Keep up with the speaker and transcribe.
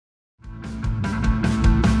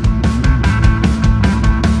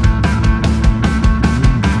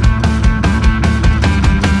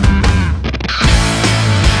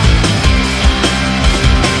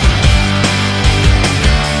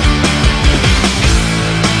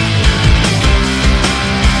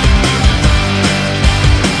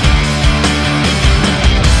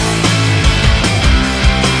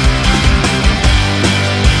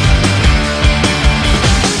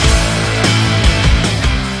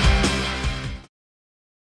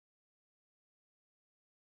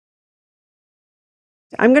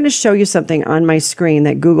I'm going to show you something on my screen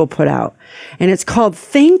that Google put out, and it's called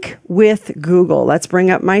Think with Google. Let's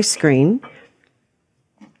bring up my screen.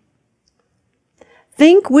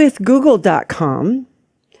 Thinkwithgoogle.com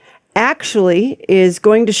actually is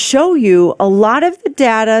going to show you a lot of the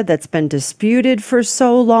data that's been disputed for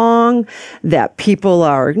so long that people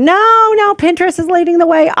are, no, Pinterest is leading the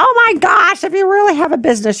way. Oh my gosh, if you really have a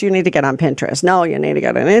business, you need to get on Pinterest. No, you need to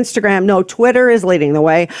get on Instagram. No, Twitter is leading the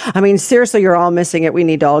way. I mean, seriously, you're all missing it. We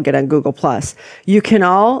need to all get on Google+. You can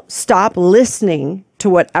all stop listening to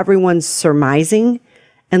what everyone's surmising,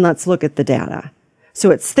 and let's look at the data. So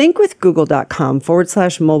it's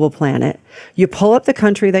thinkwithgoogle.com/mobile planet. You pull up the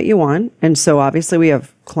country that you want. And so obviously we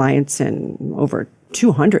have clients in over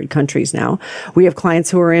 200 countries now. We have clients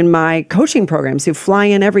who are in my coaching programs who fly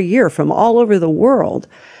in every year from all over the world.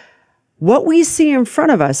 What we see in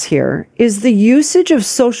front of us here is the usage of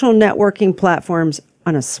social networking platforms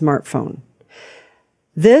on a smartphone.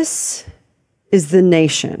 This is the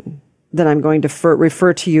nation that I'm going to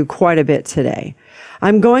refer to you quite a bit today.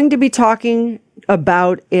 I'm going to be talking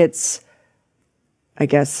about its, I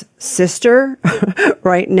guess, sister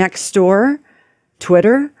right next door,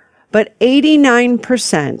 Twitter, but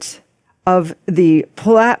 89% of the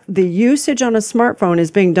usage on a smartphone is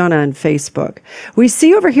being done on Facebook. We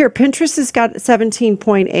see over here, Pinterest has got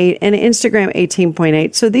 17.8 and Instagram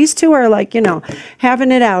 18.8. So these two are like,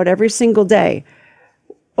 having it out every single day.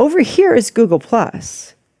 Over here is Google+.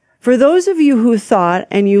 For those of you who thought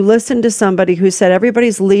and you listened to somebody who said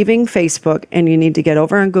everybody's leaving Facebook and you need to get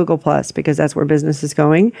over on Google Plus because that's where business is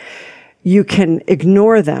going, you can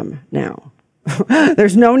ignore them now.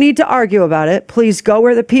 There's no need to argue about it. Please go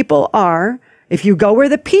where the people are. If you go where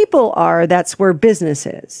the people are, that's where business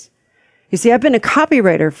is. You see, I've been a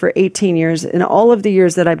copywriter for 18 years. In all of the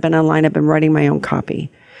years that I've been online, I've been writing my own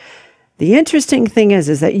copy. The interesting thing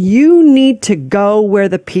is that you need to go where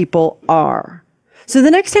the people are. So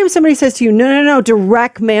the next time somebody says to you, no,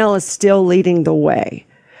 direct mail is still leading the way.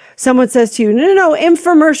 Someone says to you, no,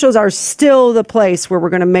 infomercials are still the place where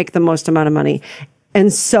we're going to make the most amount of money,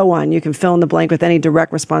 and so on. You can fill in the blank with any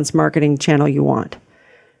direct response marketing channel you want.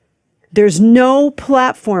 There's no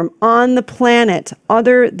platform on the planet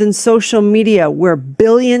other than social media where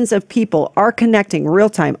billions of people are connecting real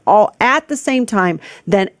time, all at the same time,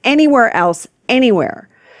 than anywhere else, anywhere.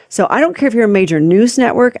 So I don't care if you're a major news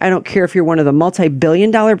network. I don't care if you're one of the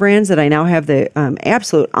multi-billion-dollar brands that I now have the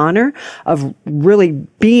absolute honor of really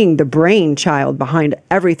being the brainchild behind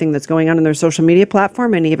everything that's going on in their social media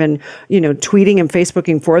platform and even, tweeting and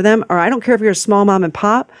Facebooking for them. Or I don't care if you're a small mom and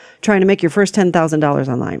pop trying to make your first $10,000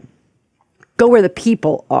 online. Go where the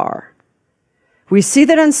people are. We see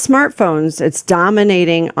that on smartphones, it's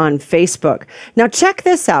dominating on Facebook. Now check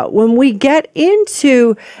this out. When we get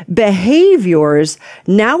into behaviors,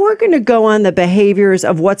 now we're going to go on the behaviors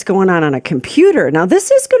of what's going on a computer. Now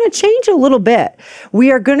this is going to change a little bit.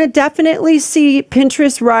 We are going to definitely see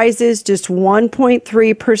Pinterest rises just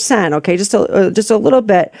 1.3%. Okay, just a little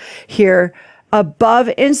bit here above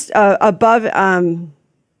Instagram.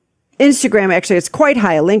 Actually, it's quite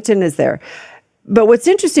high. LinkedIn is there. But what's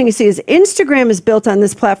interesting to see is Instagram is built on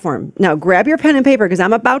this platform. Now, grab your pen and paper because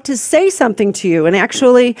I'm about to say something to you. And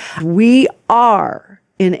actually, we are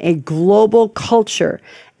in a global culture,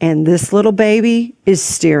 and this little baby is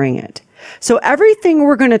steering it. So everything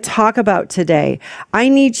we're going to talk about today, I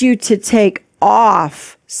need you to take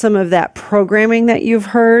off some of that programming that you've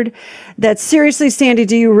heard. That seriously, Sandy,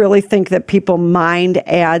 do you really think that people mind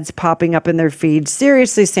ads popping up in their feed?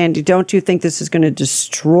 Seriously, Sandy, don't you think this is going to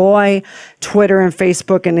destroy Twitter and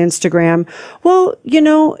Facebook and Instagram? Well,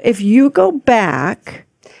 if you go back,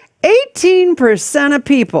 18% of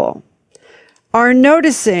people are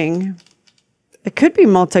noticing, it could be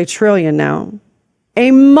multi-trillion now,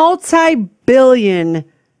 a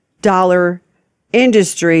multi-billion-dollar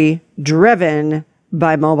industry driven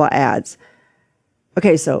by mobile ads.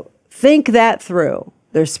 Okay, so think that through.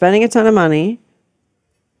 They're spending a ton of money.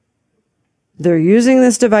 They're using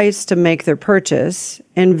this device to make their purchase,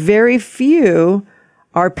 and very few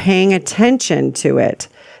are paying attention to it.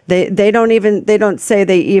 They don't say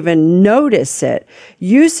they even notice it.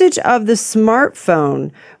 Usage of the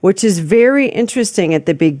smartphone, which is very interesting at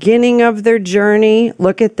the beginning of their journey.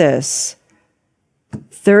 Look at this.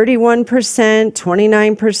 31%,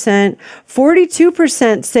 29%,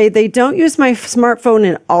 42% say they don't use my smartphone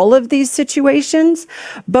in all of these situations.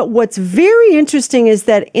 But what's very interesting is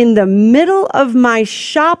that in the middle of my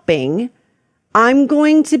shopping, I'm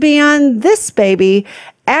going to be on this baby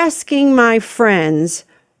asking my friends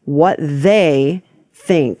what they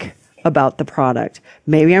think about the product.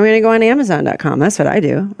 Maybe I'm going to go on Amazon.com. That's what I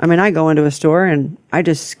do. I mean, I go into a store and I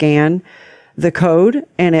just scan the code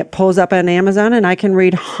and it pulls up on Amazon and I can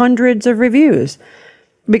read hundreds of reviews.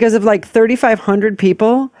 Because if like 3,500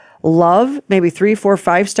 people love maybe 3, 4,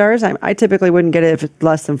 5 stars, I typically wouldn't get it if it's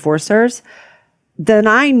less than 4 stars, then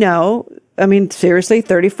I know, I mean, seriously,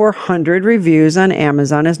 3,400 reviews on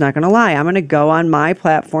Amazon is not going to lie. I'm going to go on my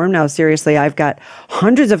platform. Now, seriously, I've got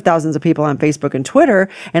hundreds of thousands of people on Facebook and Twitter,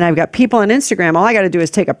 and I've got people on Instagram. All I got to do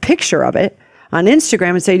is take a picture of it on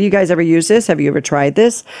Instagram and say, do you guys ever use this? Have you ever tried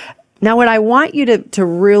this? Now, what I want you to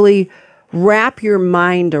really wrap your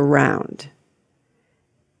mind around,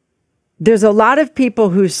 there's a lot of people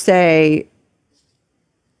who say,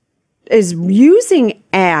 is using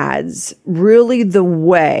ads really the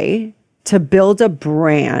way to build a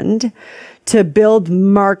brand, to build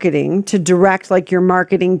marketing, to direct like your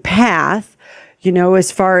marketing path, you know,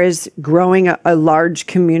 as far as growing a large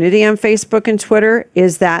community on Facebook and Twitter?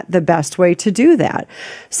 Is that the best way to do that?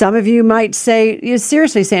 Some of you might say,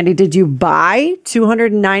 seriously, Sandy, did you buy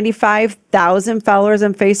 295,000 followers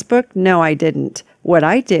on Facebook? No, I didn't. What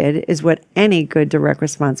I did is what any good direct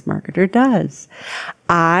response marketer does.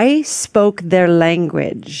 I spoke their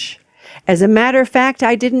language. As a matter of fact,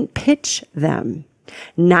 I didn't pitch them.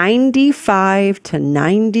 95 to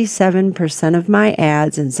 97% of my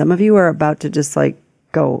ads, and some of you are about to just like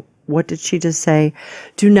go, what did she just say?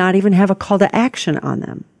 Do not even have a call to action on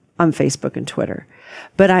them on Facebook and Twitter.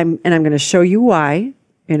 But I'm going to show you why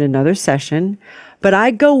in another session. But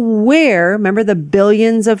I go where, remember, the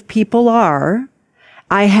billions of people are.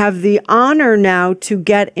 I have the honor now to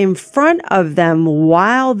get in front of them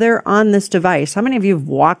while they're on this device. How many of you have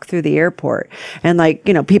walked through the airport and like,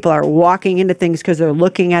 you know, people are walking into things because they're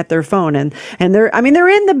looking at their phone and they're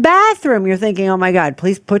in the bathroom. You're thinking, oh my God,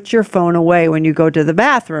 please put your phone away when you go to the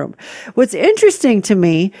bathroom. What's interesting to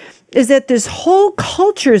me is that this whole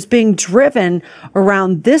culture is being driven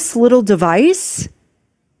around this little device.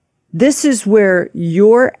 This is where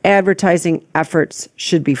your advertising efforts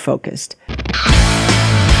should be focused.